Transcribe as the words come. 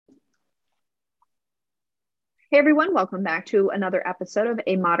Hey everyone, welcome back to another episode of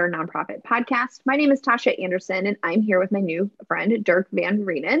A Modern Nonprofit Podcast. My name is Tasha Anderson, and I'm here with my new friend, Dirk Van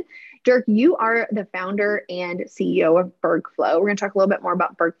Reenen. Dirk, you are the founder and CEO of Bergflow. We're going to talk a little bit more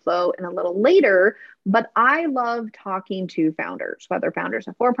about Bergflow in a little later, but I love talking to founders, whether founders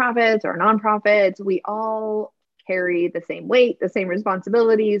of for-profits or nonprofits. We all carry the same weight, the same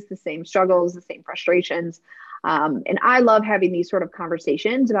responsibilities, the same struggles, the same frustrations. And I love having these sort of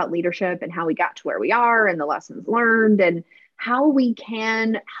conversations about leadership and how we got to where we are and the lessons learned and how we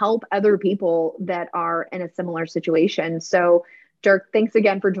can help other people that are in a similar situation. So, Dirk, thanks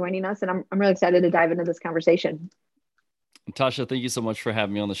again for joining us. And I'm really excited to dive into this conversation. Tasha, thank you so much for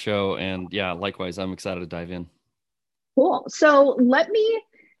having me on the show. And yeah, likewise, I'm excited to dive in. Cool. So, let me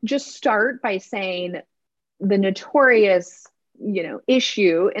just start by saying the notorious,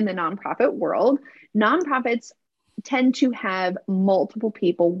 issue in the nonprofit world. Nonprofits tend to have multiple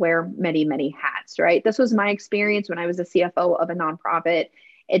people wear many, many hats, right? This was my experience when I was a CFO of a nonprofit.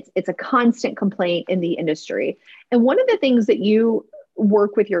 It's a constant complaint in the industry. And one of the things that you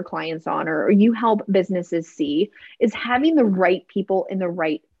work with your clients on or you help businesses see is having the right people in the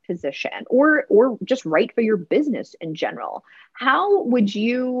right position or just right for your business in general. How would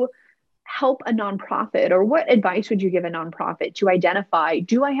you help a nonprofit, or what advice would you give a nonprofit to identify,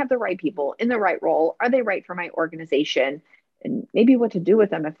 do I have the right people in the right role? Are they right for my organization? And maybe what to do with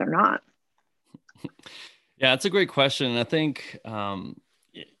them if they're not. Yeah, it's a great question. I think the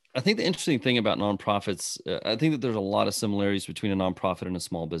interesting thing about nonprofits, I think that there's a lot of similarities between a nonprofit and a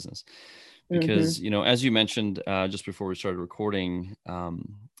small business, Mm-hmm. because as you mentioned just before we started recording,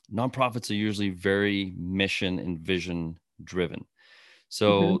 nonprofits are usually very mission and vision driven.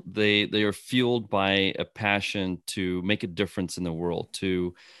 Mm-hmm. So they are fueled by a passion to make a difference in the world,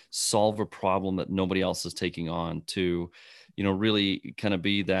 to solve a problem that nobody else is taking on, to really kind of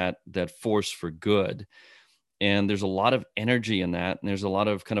be that force for good. And there's a lot of energy in that, and there's a lot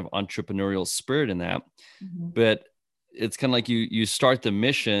of kind of entrepreneurial spirit in that. Mm-hmm. But it's kind of like you start the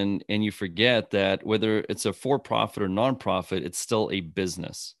mission and you forget that whether it's a for profit or nonprofit, it's still a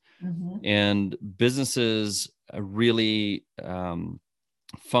business, Mm-hmm. and businesses really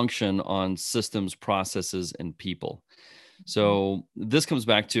function on systems, processes, and people. So this comes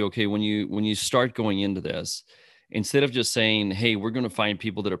back to, okay, when you start going into this, instead of just saying, hey, we're going to find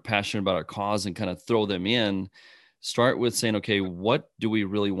people that are passionate about our cause and kind of throw them in, start with saying, okay, what do we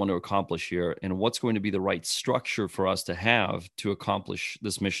really want to accomplish here, and what's going to be the right structure for us to have to accomplish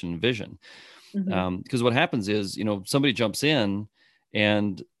this mission and vision. Mm-hmm. Because what happens is, somebody jumps in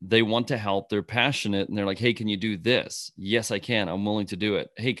and they want to help, they're passionate, and they're like, hey, can you do this? Yes, I can, I'm willing to do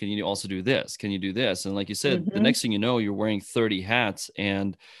it. Hey, can you also do this? Can you do this? And like you said, the Mm-hmm. next thing you know, you're wearing 30 hats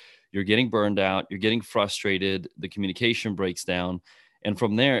and you're getting burned out, you're getting frustrated, the communication breaks down, and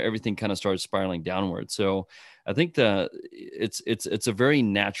from there everything kind of starts spiraling downward. So I think it's a very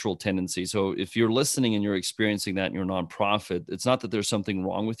natural tendency. So if you're listening and you're experiencing that in your nonprofit, it's not that there's something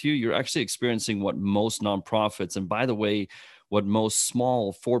wrong with you. You're actually experiencing what most nonprofits, and by the way, what most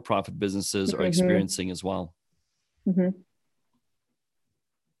small for-profit businesses are Mm-hmm. experiencing as well. Mm-hmm.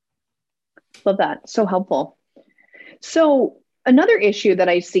 Love that. So helpful. So, another issue that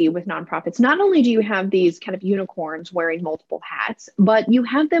I see with nonprofits, not only do you have these kind of unicorns wearing multiple hats, but you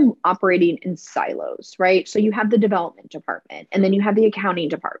have them operating in silos, right? So, you have the development department, and then you have the accounting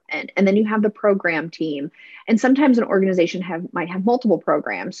department, and then you have the program team. And sometimes an organization might have multiple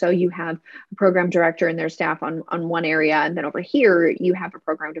programs. So, you have a program director and their staff on one area, and then over here, you have a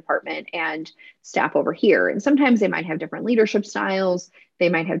program department and staff over here. And sometimes they might have different leadership styles, they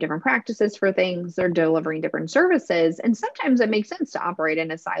might have different practices for things, they're delivering different services. And sometimes it makes sense to operate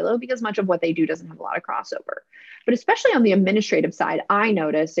in a silo because much of what they do doesn't have a lot of crossover. But especially on the administrative side, I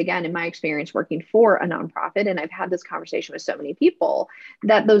noticed, again, in my experience working for a nonprofit, and I've had this conversation with so many people,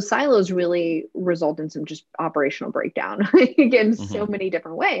 that those silos really result in some just operational breakdown in so Mhm. many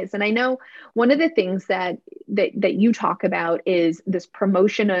different ways. And I know one of the things that you talk about is this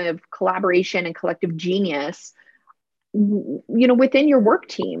promotion of collaboration and collective genius, within your work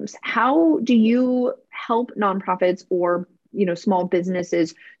teams. How do you help nonprofits or small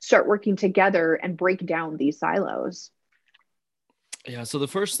businesses start working together and break down these silos? Yeah. So the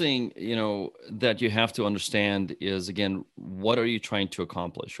first thing, that you have to understand is, again, what are you trying to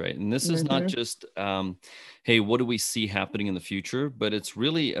accomplish, right? And this is not Mm-hmm. just, hey, what do we see happening in the future? But it's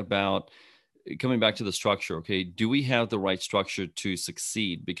really about coming back to the structure. Okay, do we have the right structure to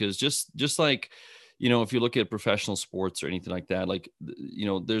succeed? Because just like, if you look at professional sports or anything like that, like,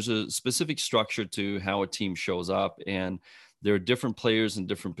 there's a specific structure to how a team shows up, and there are different players in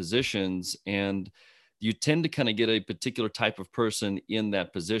different positions, and you tend to kind of get a particular type of person in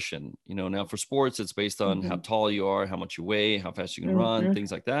that position. Now for sports, it's based on how Mm-hmm. tall you are, how much you weigh, how fast you can run, Mm-hmm.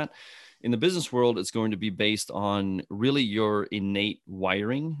 things like that. In the business world, it's going to be based on really your innate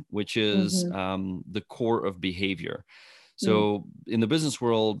wiring, which is Mm-hmm. the core of behavior. Mm-hmm. So in the business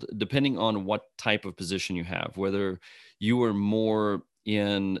world, depending on what type of position you have, whether you are more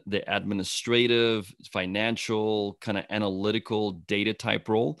in the administrative, financial, kind of analytical data type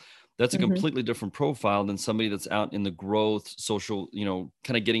role, that's a Mm-hmm. completely different profile than somebody that's out in the growth, social,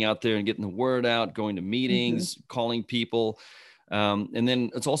 kind of getting out there and getting the word out, going to Mm-hmm. meetings, calling people. And then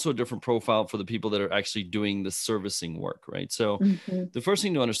it's also a different profile for the people that are actually doing the servicing work, right? So Mm-hmm. the first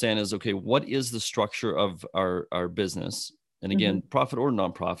thing to understand is, okay, what is the structure of our business? And Mm-hmm. again, profit or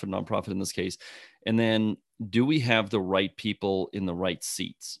nonprofit in this case. And then do we have the right people in the right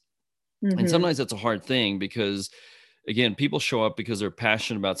seats? And Mm-hmm. sometimes that's a hard thing because, again, people show up because they're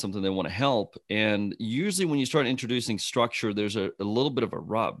passionate about something, they want to help. And usually when you start introducing structure, there's a little bit of a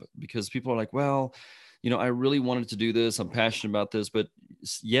rub because people are like, well, I really wanted to do this. I'm passionate about this, but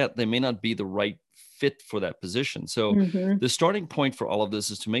yet they may not be the right fit for that position. So Mm-hmm. the starting point for all of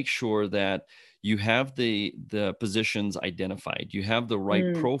this is to make sure that you have the positions identified. You have the right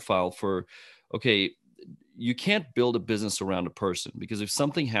Mm-hmm. profile for, okay, you can't build a business around a person because if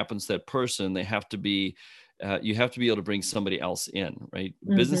something happens to that person, they have to be you have to be able to bring somebody else in, right?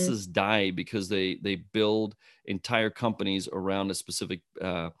 Mm-hmm. Businesses die because they build entire companies around a specific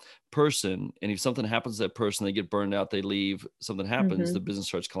person, and if something happens to that person, they get burned out, they leave, something happens, Mm-hmm. the business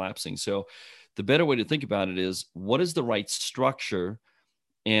starts collapsing. So the better way to think about it is, what is the right structure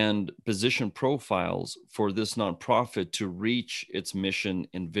and position profiles for this nonprofit to reach its mission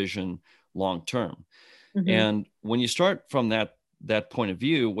and vision long term? Mm-hmm. And when you start from that point of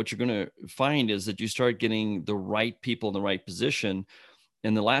view, what you're going to find is that you start getting the right people in the right position.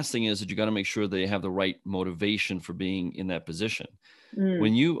 And the last thing is that you got to make sure they have the right motivation for being in that position. Mm-hmm.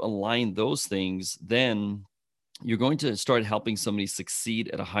 When you align those things, then you're going to start helping somebody succeed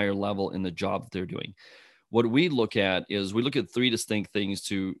at a higher level in the job that they're doing. What we look at is we look at three distinct things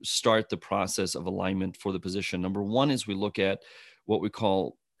to start the process of alignment for the position. Number one is we look at what we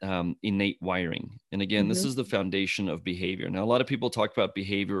call innate wiring. And again, this Mm-hmm. is the foundation of behavior. Now, a lot of people talk about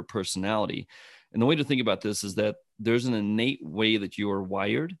behavior or personality. And the way to think about this is that there's an innate way that you are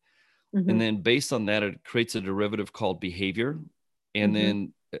wired. Mm-hmm. And then based on that, it creates a derivative called behavior. And Mm-hmm.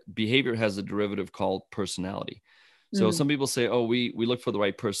 then behavior has a derivative called personality. So some people say, oh, we look for the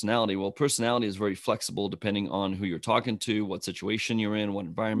right personality. Well, personality is very flexible depending on who you're talking to, what situation you're in, what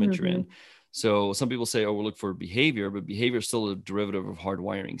environment you're Mm-hmm. in. So some people say, oh, we look for behavior, but behavior is still a derivative of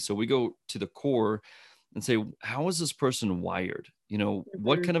hardwiring. So we go to the core and say, how is this person wired?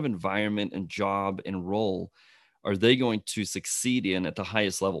 What Mm-hmm. kind of environment and job and role are they going to succeed in at the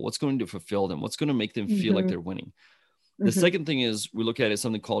highest level? What's going to fulfill them? What's going to make them feel like Mm-hmm. they're winning? The Mm-hmm. second thing is we look at it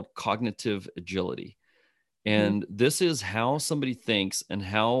something called cognitive agility. Mm-hmm. And this is how somebody thinks and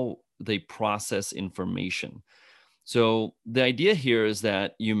how they process information. So the idea here is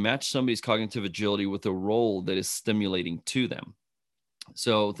that you match somebody's cognitive agility with a role that is stimulating to them.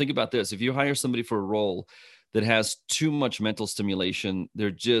 So think about this. If you hire somebody for a role that has too much mental stimulation,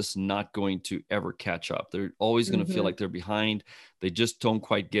 they're just not going to ever catch up. They're always going to feel Mm-hmm. like they're behind. They just don't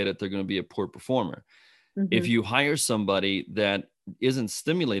quite get it. They're going to be a poor performer. If Mm-hmm. you hire somebody that isn't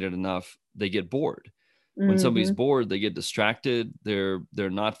stimulated enough, they get bored. When somebody's Mm-hmm. bored, they get distracted. They're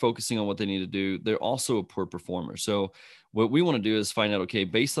not focusing on what they need to do. They're also a poor performer. So what we want to do is find out, okay,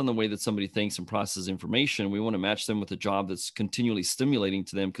 based on the way that somebody thinks and processes information, we want to match them with a job that's continually stimulating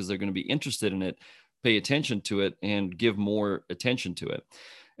to them because they're going to be interested in it, pay attention to it, and give more attention to it.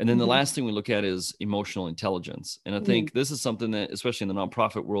 And then the Mm-hmm. last thing we look at is emotional intelligence. And I think this is something that, especially in the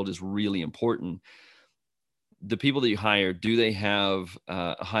nonprofit world, is really important. The people that you hire, do they have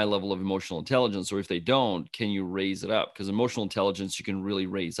a high level of emotional intelligence? Or if they don't, can you raise it up? Because emotional intelligence, you can really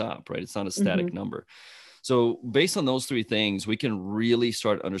raise up, right? It's not a Mm-hmm. static number. So based on those three things, we can really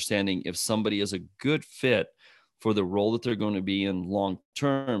start understanding if somebody is a good fit for the role that they're going to be in long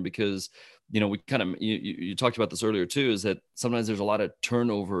term. Because, we kind of, you talked about this earlier too, is that sometimes there's a lot of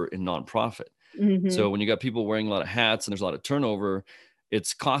turnover in nonprofit. Mm-hmm. So when you got people wearing a lot of hats and there's a lot of turnover,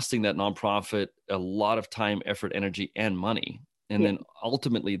 it's costing that nonprofit a lot of time, effort, energy, and money. And Yeah. then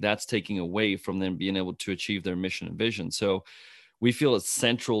ultimately that's taking away from them being able to achieve their mission and vision. So we feel it's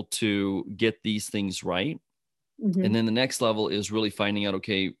central to get these things right. Mm-hmm. And then the next level is really finding out,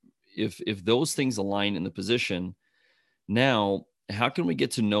 okay, if those things align in the position, now how can we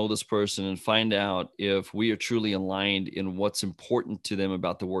get to know this person and find out if we are truly aligned in what's important to them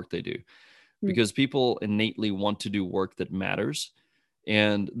about the work they do? Because people innately want to do work that matters.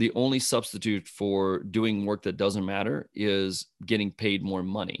 And the only substitute for doing work that doesn't matter is getting paid more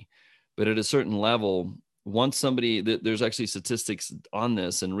money. But at a certain level, once somebody, there's actually statistics on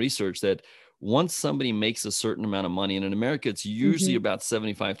this and research that once somebody makes a certain amount of money, and in America, it's usually Mm-hmm. about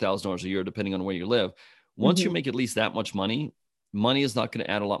 $75,000 a year, depending on where you live. Once you Mm-hmm. make at least that much money, money is not going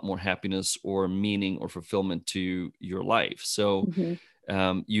to add a lot more happiness or meaning or fulfillment to your life. So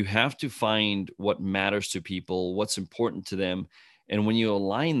Mm-hmm. you have to find what matters to people, what's important to them. And when you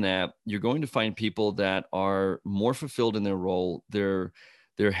align that, you're going to find people that are more fulfilled in their role. They're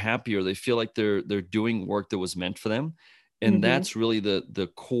happier. They feel like they're doing work that was meant for them. And Mm-hmm. that's really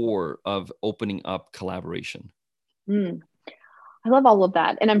the core of opening up collaboration. Mm. I love all of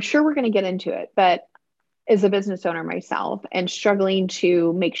that. And I'm sure we're going to get into it, but as a business owner myself and struggling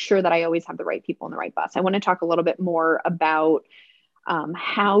to make sure that I always have the right people on the right bus, I want to talk a little bit more about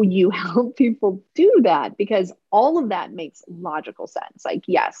how you help people do that, because all of that makes logical sense. Like,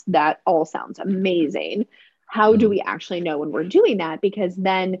 yes, that all sounds amazing. How do Mhm. we actually know when we're doing that? Because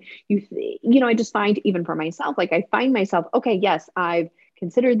then I just find, even for myself, like I find myself, okay, yes, I've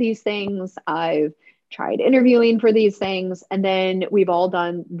considered these things. I've tried interviewing for these things. And then we've all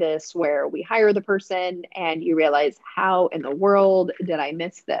done this where we hire the person and you realize, how in the world did I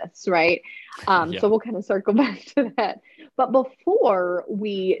miss this? Right. So Yeah. we'll kind of circle back to that. But before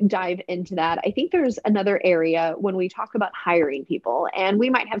we dive into that, I think there's another area when we talk about hiring people, and we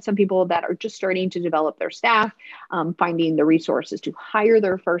might have some people that are just starting to develop their staff, finding the resources to hire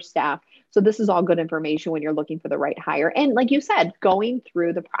their first staff. So this is all good information when you're looking for the right hire. And like you said, going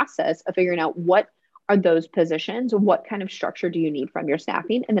through the process of figuring out what are those positions, what kind of structure do you need from your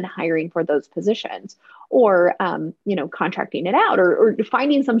staffing, and then hiring for those positions, or contracting it out, or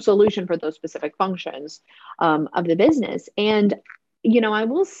finding some solution for those specific functions of the business. And I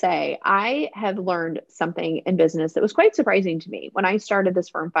will say I have learned something in business that was quite surprising to me. When I started this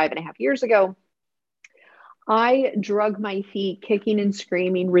firm 5.5 years ago, I drug my feet kicking and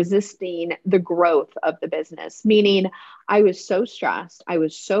screaming, resisting the growth of the business, meaning I was so stressed. I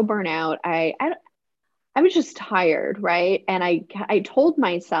was so burnt out. I was just tired, right? And I told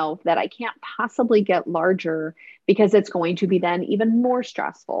myself that I can't possibly get larger because it's going to be then even more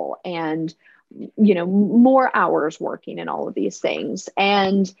stressful and more hours working and all of these things.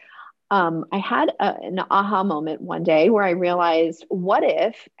 And I had an aha moment one day where I realized, what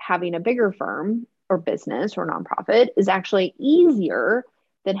if having a bigger firm or business or nonprofit is actually easier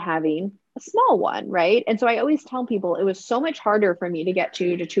than having a small one, right? And so I always tell people it was so much harder for me to get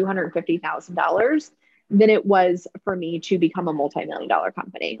to $250,000 than it was for me to become a multi-million-dollar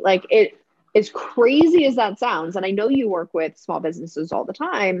company. Like, it, as crazy as that sounds, and I know you work with small businesses all the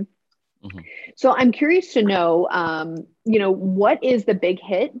time, Mhm. so I'm curious to know, what is the big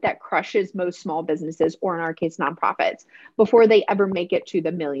hit that crushes most small businesses, or in our case, nonprofits, before they ever make it to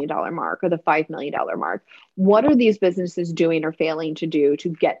the $1 million mark or the $5 million mark? What are these businesses doing or failing to do to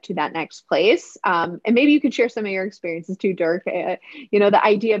get to that next place? And maybe you could share some of your experiences too, Dirk. The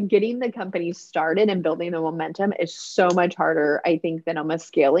idea of getting the company started and building the momentum is so much harder, I think, than almost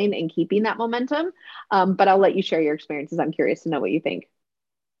scaling and keeping that momentum. But I'll let you share your experiences. I'm curious to know what you think.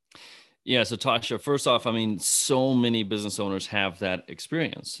 Yeah. So Tasha, first off, I mean, so many business owners have that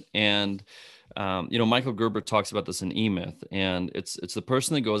experience. And Michael Gerber talks about this in E-Myth, and it's the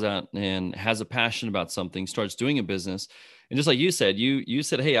person that goes out and has a passion about something, starts doing a business. And just like you said,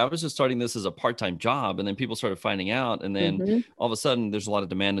 hey, I was just starting this as a part-time job, and then people started finding out, and then Hmm. all of a sudden there's a lot of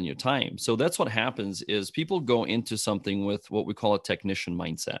demand on your time. So that's what happens is people go into something with what we call a technician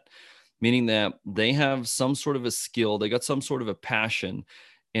mindset, meaning that they have some sort of a skill, they got some sort of a passion,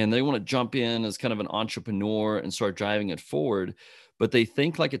 and they want to jump in as kind of an entrepreneur and start driving it forward, but they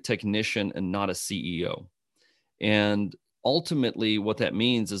think like a technician and not a CEO. And ultimately what that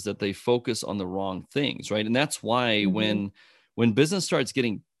means is that they focus on the wrong things, right? And that's why Hmm. when business starts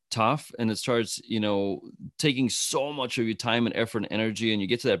getting tough and it starts, taking so much of your time and effort and energy, and you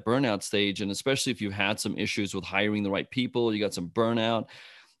get to that burnout stage, and especially if you've had some issues with hiring the right people, you got some burnout,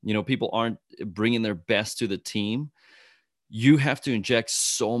 people aren't bringing their best to the team, you have to inject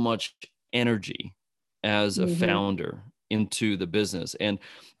so much energy as a Hmm. founder into the business. And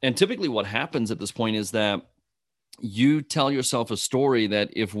typically what happens at this point is that you tell yourself a story that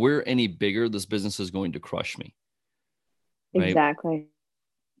if we're any bigger, this business is going to crush me, right? Exactly.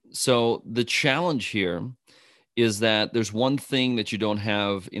 So the challenge here is that there's one thing that you don't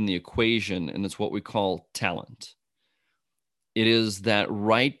have in the equation, and it's what we call talent. It is that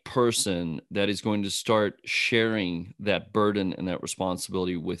right person that is going to start sharing that burden and that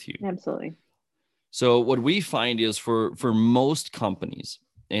responsibility with you. Absolutely. So what we find is for most companies,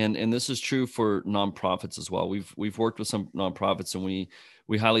 And this is true for nonprofits as well. We've worked with some nonprofits, and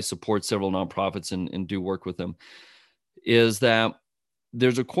we highly support several nonprofits and do work with them. Is that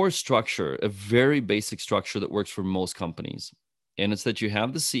there's a core structure, a very basic structure that works for most companies. And it's that you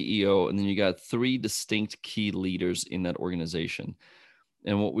have the CEO, and then you got three distinct key leaders in that organization.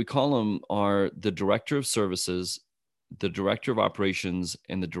 And what we call them are the director of services, the director of operations,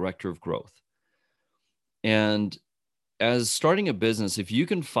 and the director of growth. And as starting a business, if you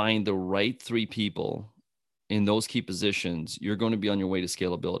can find the right three people in those key positions, you're going to be on your way to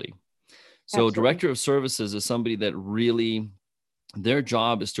scalability. So Absolutely. director of services is somebody that really, their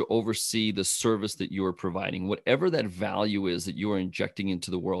job is to oversee the service that you are providing, whatever that value is that you are injecting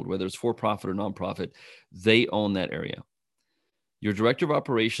into the world, whether it's for profit or nonprofit, they own that area. Your director of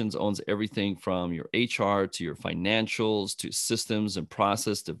operations owns everything from your HR to your financials to systems and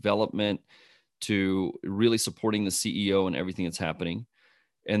process development to really supporting the CEO and everything that's happening.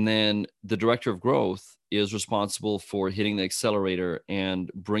 And then the director of growth is responsible for hitting the accelerator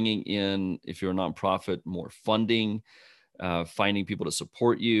and bringing in, if you're a nonprofit, more funding, finding people to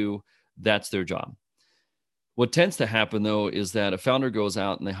support you. That's their job. What tends to happen, though, is that a founder goes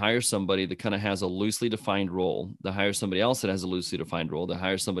out and they hire somebody that kind of has a loosely defined role. They hire somebody else that has a loosely defined role. They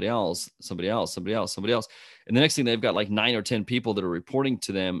hire somebody else, somebody else, somebody else, somebody else. And the next thing, they've got like 9 or 10 people that are reporting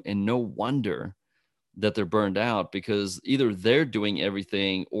to them. And no wonder that they're burned out, because either they're doing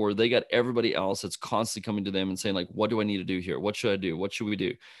everything or they got everybody else that's constantly coming to them and saying, like, what do I need to do here? What should I do? What should we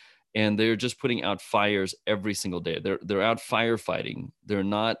do? And they're just putting out fires every single day. They're out firefighting. They're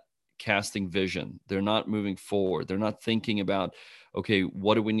not casting vision. They're not moving forward. They're not thinking about, okay,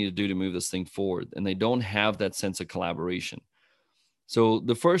 what do we need to do to move this thing forward? And they don't have that sense of collaboration. So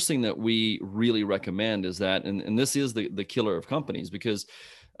the first thing that we really recommend is that, and this is the killer of companies, because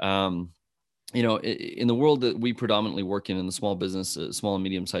in the world that we predominantly work in the small business, small and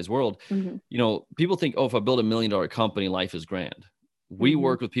medium sized world, people think, oh, if I build $1 million company, life is grand. We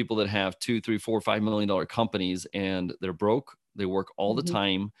work with people that have $2, $3, $4, $5 million companies, and they're broke. They work all the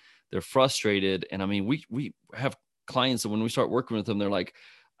time. They're frustrated. And I mean, we have clients that when we start working with them, they're like,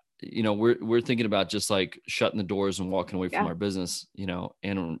 we're thinking about just like shutting the doors and walking away from our business,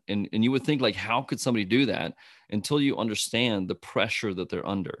 and you would think, like, how could somebody do that until you understand the pressure that they're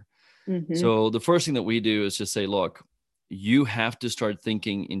under? So the first thing that we do is just say, look, you have to start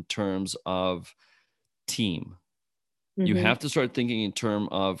thinking in terms of team. You have to start thinking in terms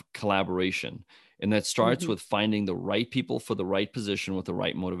of collaboration. And that starts with finding the right people for the right position with the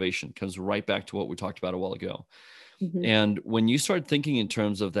right motivation. Comes right back to what we talked about a while ago. And when you start thinking in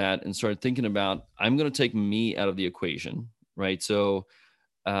terms of that and start thinking about, I'm going to take me out of the equation, right? So,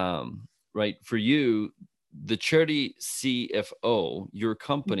 right, for you, the charity CFO, your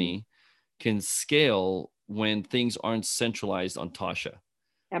company can scale when things aren't centralized on Tasha.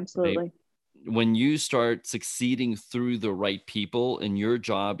 Absolutely. Right? When you start succeeding through the right people, and your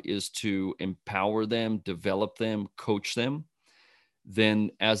job is to empower them, develop them, coach them,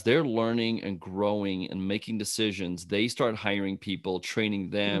 then as they're learning and growing and making decisions, they start hiring people, training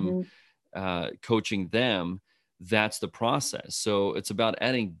them, coaching them. That's the process. So it's about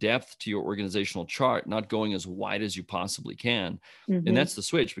adding depth to your organizational chart, not going as wide as you possibly can. And that's the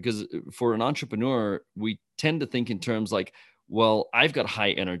switch, because for an entrepreneur, we tend to think in terms like, well, I've got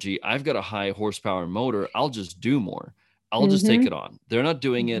high energy, I've got a high horsepower motor, I'll just do more. I'll just take it on. They're not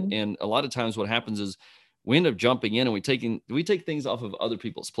doing it. And a lot of times what happens is we end up jumping in and we take things off of other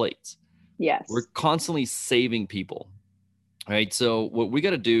people's plates. Yes. We're constantly saving people. Right. So what we got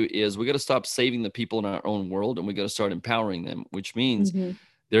to do is we got to stop saving the people in our own world, and we got to start empowering them, which means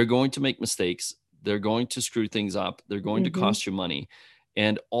they're going to make mistakes. They're going to screw things up. They're going to cost you money.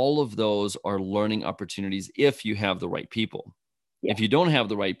 And all of those are learning opportunities if you have the right people. If you don't have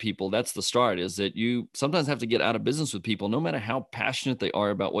the right people, that's the start, is that you sometimes have to get out of business with people, no matter how passionate they are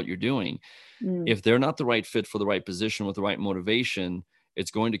about what you're doing. If they're not the right fit for the right position with the right motivation,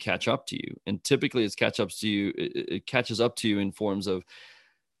 it's going to catch up to you. And typically it catches up to you in forms of,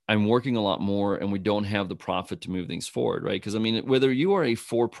 I'm working a lot more and we don't have the profit to move things forward, right? Because I mean, whether you are a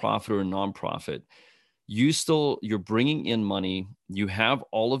for-profit or a nonprofit, you're bringing in money, you have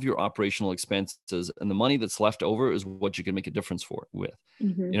all of your operational expenses, and the money that's left over is what you can make a difference with.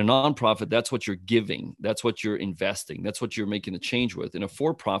 In a nonprofit, that's what you're giving, that's what you're investing, that's what you're making the change with. In a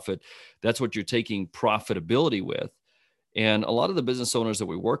for-profit, that's what you're taking profitability with. And a lot of the business owners that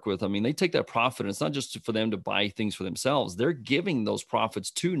we work with, I mean, they take that profit, and it's not just for them to buy things for themselves. They're giving those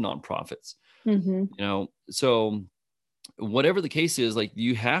profits to nonprofits, so whatever the case is, like,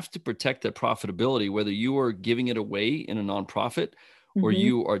 you have to protect that profitability, whether you are giving it away in a nonprofit or Hmm.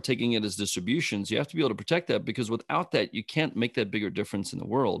 you are taking it as distributions, you have to be able to protect that, because without that, you can't make that bigger difference in the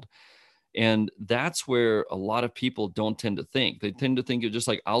world. And that's where a lot of people don't tend to think. They tend to think of just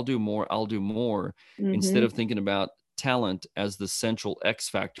like, I'll do more, instead Hmm. of thinking about talent as the central X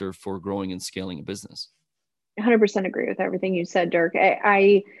factor for growing and scaling a business. 100% agree with everything you said, Dirk.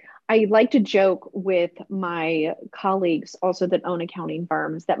 I like to joke with my colleagues also that own accounting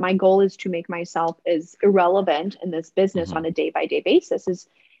firms that my goal is to make myself as irrelevant in this business Hmm. on a day by day basis as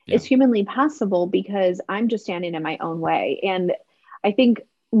Yeah. humanly possible, because I'm just standing in my own way. And I think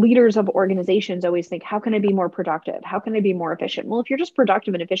leaders of organizations always think, how can I be more productive? How can I be more efficient? Well, if you're just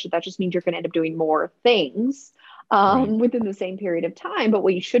productive and efficient, that just means you're going to end up doing more things Right. within the same period of time. But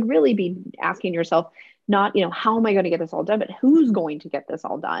what you should really be asking yourself, not, how am I going to get this all done, but who's going to get this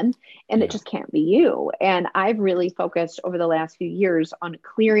all done? And it Yeah. just can't be you. And I've really focused over the last few years on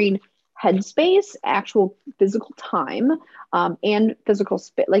clearing headspace, actual physical time, and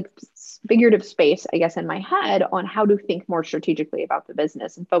like figurative space, I guess, in my head on how to think more strategically about the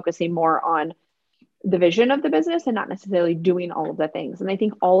business and focusing more on the vision of the business and not necessarily doing all of the things. And I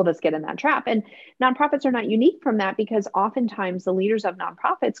think all of us get in that trap. And nonprofits are not unique from that, because oftentimes the leaders of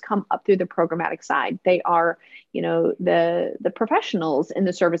nonprofits come up through the programmatic side. They are, the professionals in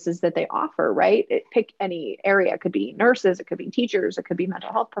the services that they offer, right? Pick any area. It could be nurses, it could be teachers, it could be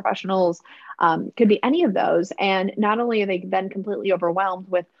mental health professionals, could be any of those. And not only are they then completely overwhelmed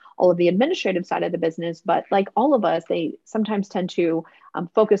with all of the administrative side of the business, but like all of us, they sometimes tend to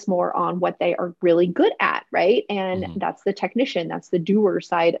focus more on what they are really good at, right? And Hmm. that's the technician, that's the doer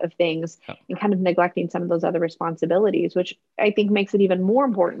side of things, Yeah. and kind of neglecting some of those other responsibilities, which I think makes it even more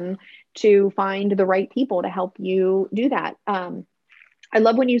important to find the right people to help you do that. I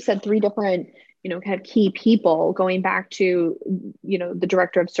love when you said three different, kind of key people, going back to, the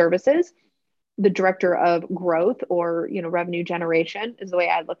director of services, the director of growth, or revenue generation is the way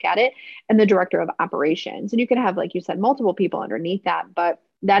I look at it, and the director of operations. And you can have, like you said, multiple people underneath that, but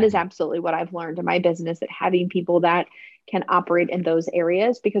that is Hmm. absolutely what I've learned in my business, that having people that can operate in those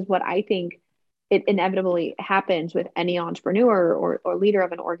areas. Because what I think it inevitably happens with any entrepreneur or leader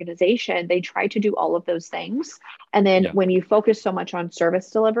of an organization, they try to do all of those things, and then Yeah. when you focus so much on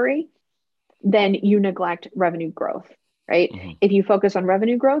service delivery, then you neglect revenue growth, right? Hmm. If you focus on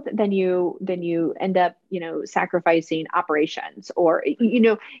revenue growth, then you end up, sacrificing operations, or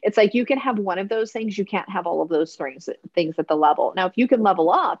it's like you can have one of those things, you can't have all of those things at the level. Now if you can level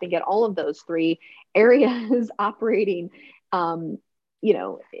up and get all of those three areas operating, um you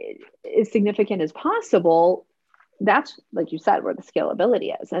know as significant as possible, that's, like you said, where the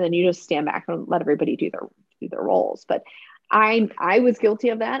scalability is. And then you just stand back and let everybody do their roles. But I was guilty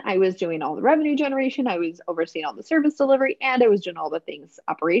of that. I was doing all the revenue generation, I was overseeing all the service delivery, and I was doing all the things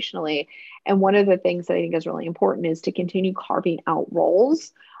operationally. And one of the things that I think is really important is to continue carving out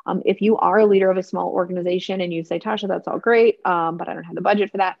roles. If you are a leader of a small organization and you say, Tasha, that's all great, but I don't have the budget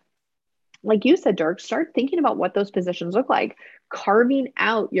for that, like you said, Dirk, start thinking about what those positions look like, carving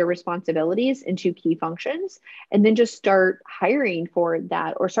out your responsibilities into key functions, and then just start hiring for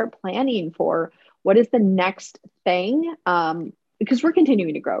that, or start planning for what is the next thing. Because we're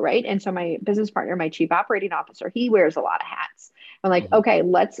continuing to grow, right? And so my business partner, my chief operating officer, he wears a lot of hats. I'm like, Hmm. okay,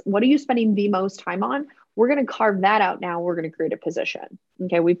 what are you spending the most time on? We're going to carve that out now. We're going to create a position.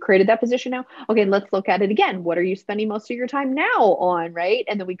 Okay, we've created that position now. Okay, let's look at it again. What are you spending most of your time now on, right?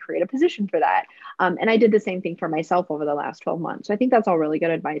 And then we create a position for that. And I did the same thing for myself over the last 12 months. So I think that's all really good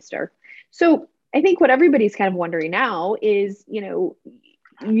advice, Dirk. So I think what everybody's kind of wondering now is,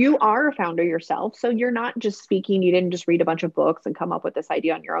 you are a founder yourself. So you're not just speaking, you didn't just read a bunch of books and come up with this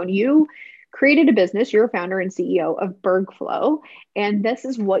idea on your own. You created a business, you're a founder and CEO of BergFlow. And this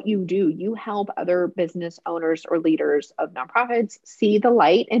is what you do. You help other business owners or leaders of nonprofits see the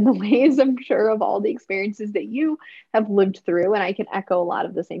light in the ways, I'm sure, of all the experiences that you have lived through. And I can echo a lot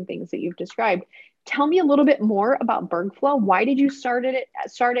of the same things that you've described. Tell me a little bit more about BergFlow. Why did you start it?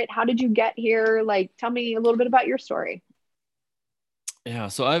 How did you get here? Like, tell me a little bit about your story. Yeah,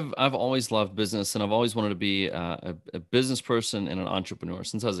 so I've always loved business, and I've always wanted to be a business person and an entrepreneur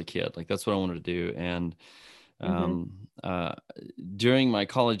since I was a kid. Like that's what I wanted to do. And Mm-hmm. um, uh, during my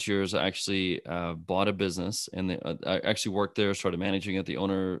college years, I actually bought a business, and I actually worked there, started managing it. The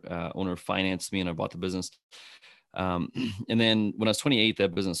owner financed me, and I bought the business. Um, and then when I was 28,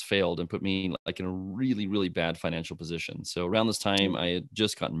 that business failed and put me like in a really, really bad financial position. So around this time, I had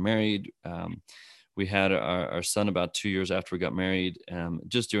just gotten married. We had our son about 2 years after we got married,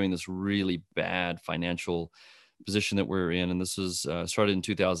 just during this really bad financial position that we're in. And this was started in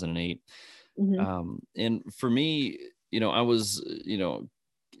 2008. Mm-hmm. And for me, I was,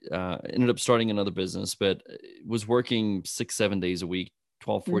 ended up starting another business, but was working 6, 7 days a week,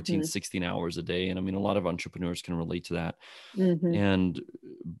 12, 14, Mm-hmm. 16 hours a day. And I mean, a lot of entrepreneurs can relate to that. Mm-hmm. And,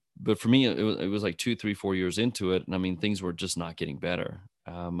 but for me, it was like 2, 3, 4 years into it. And I mean, things were just not getting better.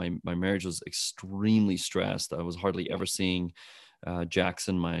 My marriage was extremely stressed. I was hardly ever seeing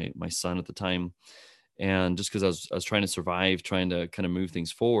Jackson, my son at the time. And just because I was trying to survive, trying to kind of move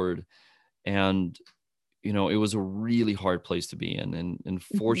things forward. And, it was a really hard place to be in. And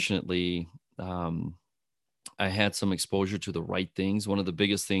Mm-hmm. fortunately, I had some exposure to the right things. One of the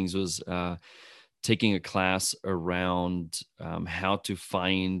biggest things was taking a class around how to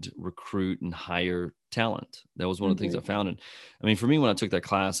find, recruit, and hire talent. That was one of the things Mm-hmm. I found. And I mean, for me, when I took that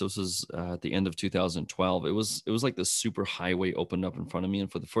class, this was at the end of 2012. It was like the super highway opened up in front of me,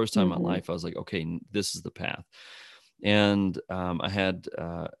 and for the first time in my Mm-hmm. life, I was like, okay, this is the path. And I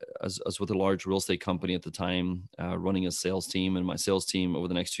was with a large real estate company at the time, running a sales team, and my sales team over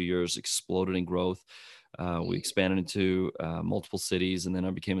the next 2 years exploded in growth. We expanded into multiple cities, and then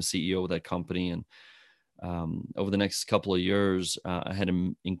I became a CEO of that company. And over the next couple of years, I had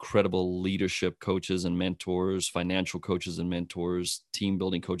incredible leadership coaches and mentors, financial coaches and mentors, team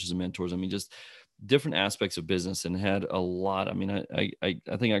building coaches and mentors. I mean, just different aspects of business, and had a lot. I mean,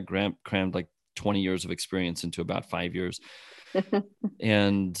 I think I crammed like 20 years of experience into about 5 years.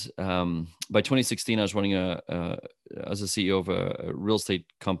 And by 2016, I was running as a CEO of a real estate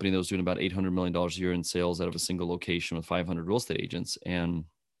company that was doing about $800 million a year in sales out of a single location with 500 real estate agents. And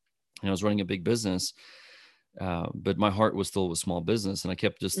I was running a big business, but my heart was still with small business. And I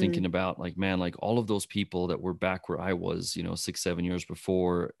kept just Mm-hmm. thinking about, like, man, like all of those people that were back where I was, 6, 7 years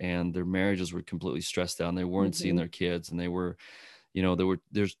before, and their marriages were completely stressed out, and they weren't seeing Mm-hmm. their kids, and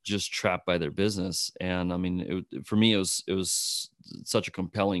they're just trapped by their business. And I mean, for me, it was such a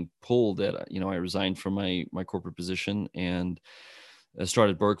compelling pull that, I resigned from my corporate position, and I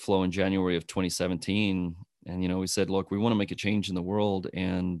started Bergflow in January of 2017. And, we said, look, we want to make a change in the world,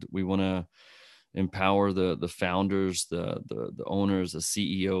 and we want to empower the founders, the owners, the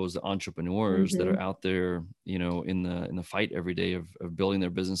CEOs, the entrepreneurs that Mm-hmm. are out there, in the fight every day of building their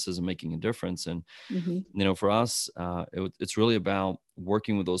businesses and making a difference. And, Mm-hmm. for us, it's really about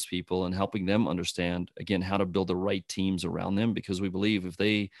working with those people and helping them understand, again, how to build the right teams around them, because we believe if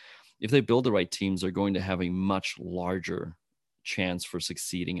they build the right teams, they're going to have a much larger chance for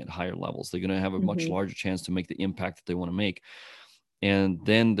succeeding at higher levels. They're going to have a much Mm-hmm. larger chance to make the impact that they want to make. And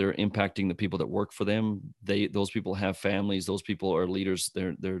then they're impacting the people that work for them. Those people have families. Those people are leaders.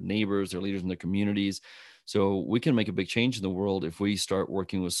 They're neighbors. They're leaders in their communities. So we can make a big change in the world if we start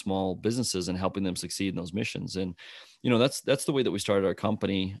working with small businesses and helping them succeed in those missions. And that's the way that we started our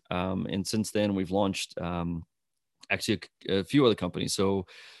company. And since then, we've launched actually a few other companies. So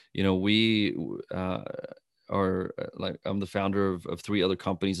we are like, I'm the founder of three other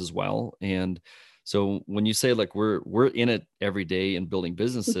companies as well. And so when you say, like, we're in it every day and building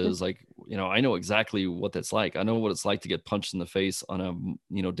businesses, like, I know exactly what that's like. I know what it's like to get punched in the face on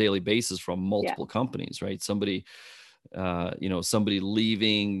a daily basis from Yeah. multiple companies, right? Somebody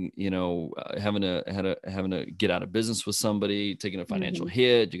leaving, having to get out of business with somebody, taking a financial Mm-hmm.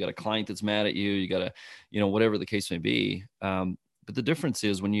 hit. You got a client that's mad at you. You got to, whatever the case may be. But the difference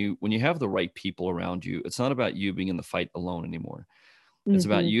is when you have the right people around you, it's not about you being in the fight alone anymore. It's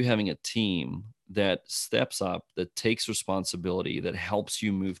about Mm-hmm. you having a team that steps up, that takes responsibility, that helps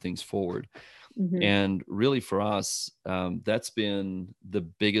you move things forward. Mm-hmm. And really, for us, that's been the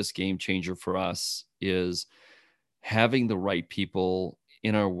biggest game changer for us, is having the right people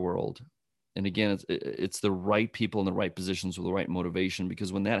in our world. And again, it's the right people in the right positions with the right motivation,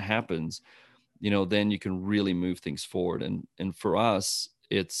 because when that happens, then you can really move things forward. And for us,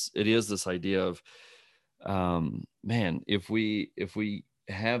 it is this idea of, man, if we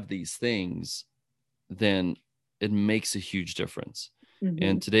have these things, then it makes a huge difference. Mm-hmm.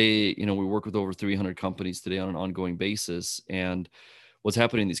 And today, we work with over 300 companies today on an ongoing basis. And what's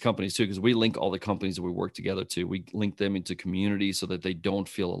happening in these companies too, because we link all the companies that we work together to, we link them into community so that they don't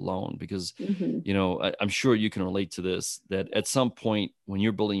feel alone. Because, Mm-hmm. I'm sure you can relate to this, that at some point when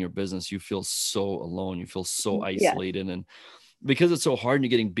you're building your business, you feel so alone, you feel so Yes. isolated. And because it's so hard and you're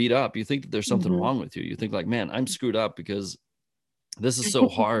getting beat up, you think that there's something Mm-hmm. wrong with you. You think, like, man, I'm screwed up because this is so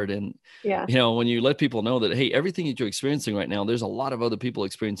hard. And, Yeah. when you let people know that, hey, everything that you're experiencing right now, there's a lot of other people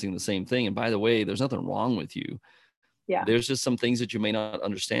experiencing the same thing. And by the way, there's nothing wrong with you. Yeah. There's just some things that you may not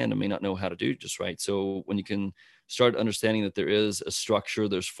understand and may not know how to do just right. So when you can start understanding that there is a structure,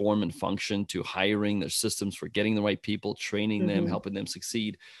 there's form and function to hiring, there's systems for getting the right people, training them, Mm-hmm. helping them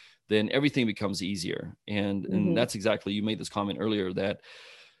succeed, then everything becomes easier. And Mm-hmm. that's exactly, you made this comment earlier that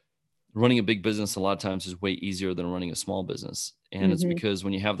running a big business a lot of times is way easier than running a small business. And it's Hmm. because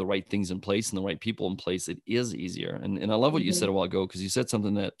when you have the right things in place and the right people in place, it is easier. And I love what you said a while ago, because you said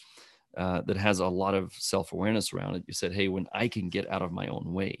something that that has a lot of self-awareness around it. You said, hey, when I can get out of my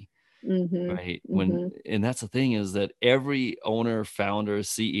own way, Hmm. right? Hmm. And that's the thing, is that every owner, founder,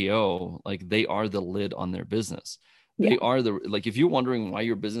 CEO, like, they are the lid on their business. They Yeah. are like, if you're wondering why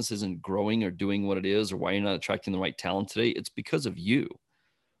your business isn't growing or doing what it is, or why you're not attracting the right talent today, it's because of you.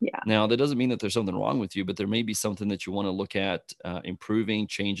 Yeah. Now, that doesn't mean that there's something wrong with you, but there may be something that you want to look at, improving,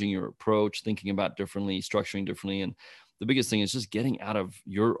 changing your approach, thinking about differently, structuring differently. And the biggest thing is just getting out of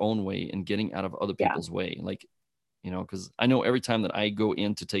your own way and getting out of other Yeah. people's way. Like, because I know every time that I go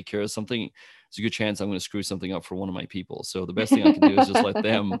in to take care of something, there's a good chance I'm going to screw something up for one of my people. So the best thing I can do is just let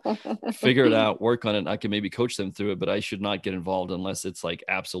them figure it out, work on it. And I can maybe coach them through it, but I should not get involved unless it's like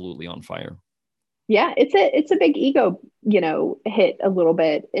absolutely on fire. Yeah, it's a big ego, hit a little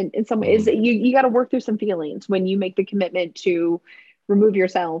bit in some ways. Hmm. You got to work through some feelings when you make the commitment to remove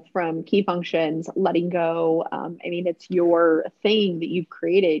yourself from key functions, letting go. I mean, it's your thing that you've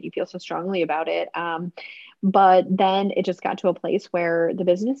created. You feel so strongly about it. But then it just got to a place where the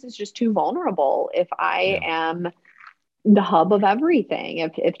business is just too vulnerable. If I Yeah. am the hub of everything,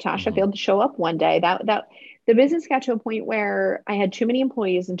 if Tasha Hmm. failed to show up one day, that the business got to a point where I had too many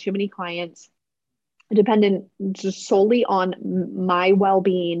employees and too many clients dependent just solely on my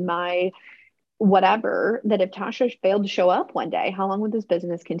well-being, my whatever, that if Tasha failed to show up one day, how long would this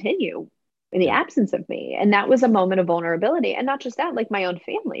business continue in the Yeah. absence of me? And that was a moment of vulnerability. And not just that, like my own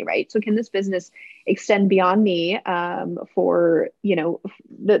family, right? So can this business extend beyond me, for,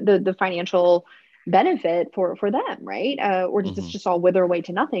 the financial benefit for them, right? Or does this Hmm. just all wither away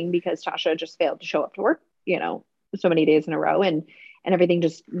to nothing because Tasha just failed to show up to work, so many days in a row, and everything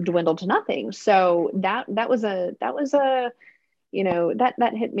just dwindled to nothing. So that was a that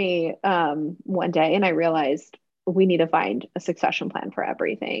hit me, one day, and I realized we need to find a succession plan for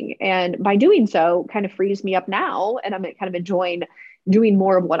everything. And by doing so, kind of frees me up now, and I'm kind of enjoying doing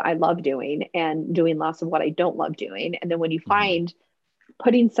more of what I love doing and doing less of what I don't love doing. And then when you Hmm. find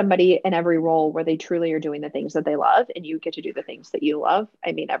putting somebody in every role where they truly are doing the things that they love, and you get to do the things that you love,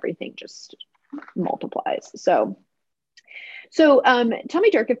 I mean, everything just multiplies. So, tell me,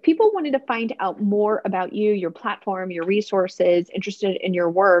 Dirk, if people wanted to find out more about you, your platform, your resources, interested in your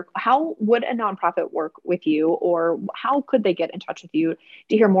work, how would a nonprofit work with you, or how could they get in touch with you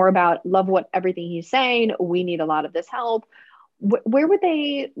to hear more about love what everything he's saying? We need a lot of this help. Where would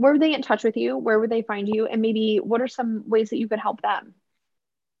they get in touch with you? Where would they find you? And maybe what are some ways that you could help them?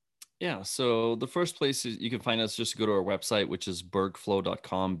 Yeah. So the first place is you can find us, just go to our website, which is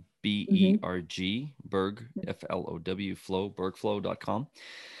bergflow.com, Mm-hmm. BERG, Berg, FLOW, flow, bergflow.com.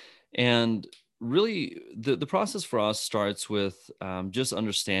 And really, the process for us starts with just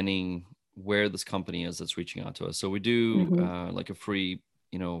understanding where this company is that's reaching out to us. So we do Mm-hmm. like a free,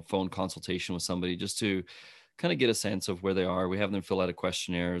 phone consultation with somebody, just to kind of get a sense of where they are. We have them fill out a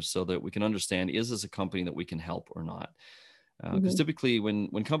questionnaire so that we can understand, is this a company that we can help or not? Because Mm-hmm. typically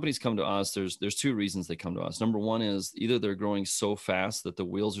when companies come to us, there's two reasons they come to us. Number one is either they're growing so fast that the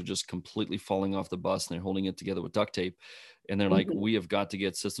wheels are just completely falling off the bus and they're holding it together with duct tape, and they're like, Mm-hmm. we have got to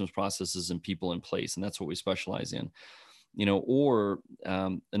get systems, processes, and people in place, and that's what we specialize in. Or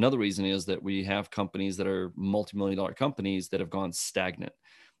another reason is that we have companies that are multi-million dollar companies that have gone stagnant,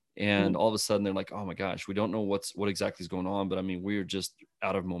 and all of a sudden they're like, oh my gosh, we don't know what exactly is going on, but I mean, we're just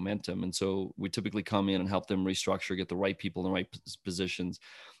out of momentum. And so we typically come in and help them restructure, get the right people in the right positions,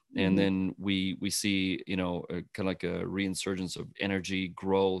 and Mm-hmm. then we see, kind of like a reinsurgence of energy,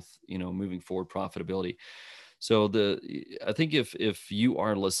 growth, moving forward, profitability. So I think if you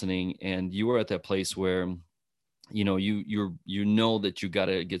are listening and you are at that place where you know that you got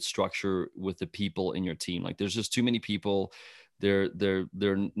to get structure with the people in your team, like there's just too many people. There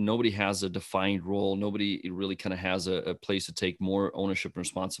nobody has a defined role, nobody really kind of has a place to take more ownership and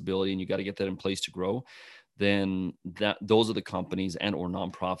responsibility, and you got to get that in place to grow. Then those are the companies and or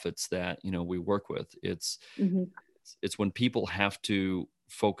nonprofits that we work with. Mm-hmm. It's when people have to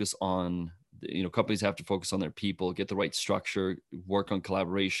focus on, companies have to focus on their people, get the right structure, work on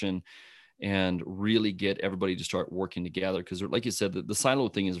collaboration, and really get everybody to start working together. Because like you said, the silo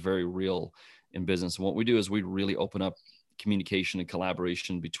thing is very real in business. And what we do is we really open up communication and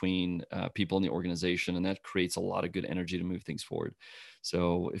collaboration between people in the organization, and that creates a lot of good energy to move things forward.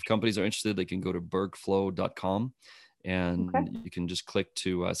 So if companies are interested, they can go to bergflow.com, Okay. and you can just click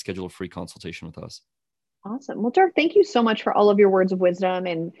to schedule a free consultation with us. Awesome. Well, Dirk, thank you so much for all of your words of wisdom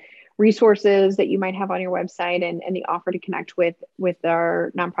and resources that you might have on your website, and the offer to connect with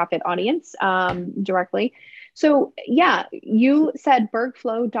our nonprofit audience, directly. So yeah, you said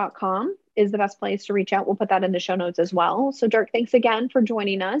bergflow.com is the best place to reach out. We'll put that in the show notes as well. So Dirk, thanks again for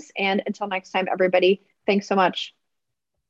joining us. And until next time, everybody, thanks so much.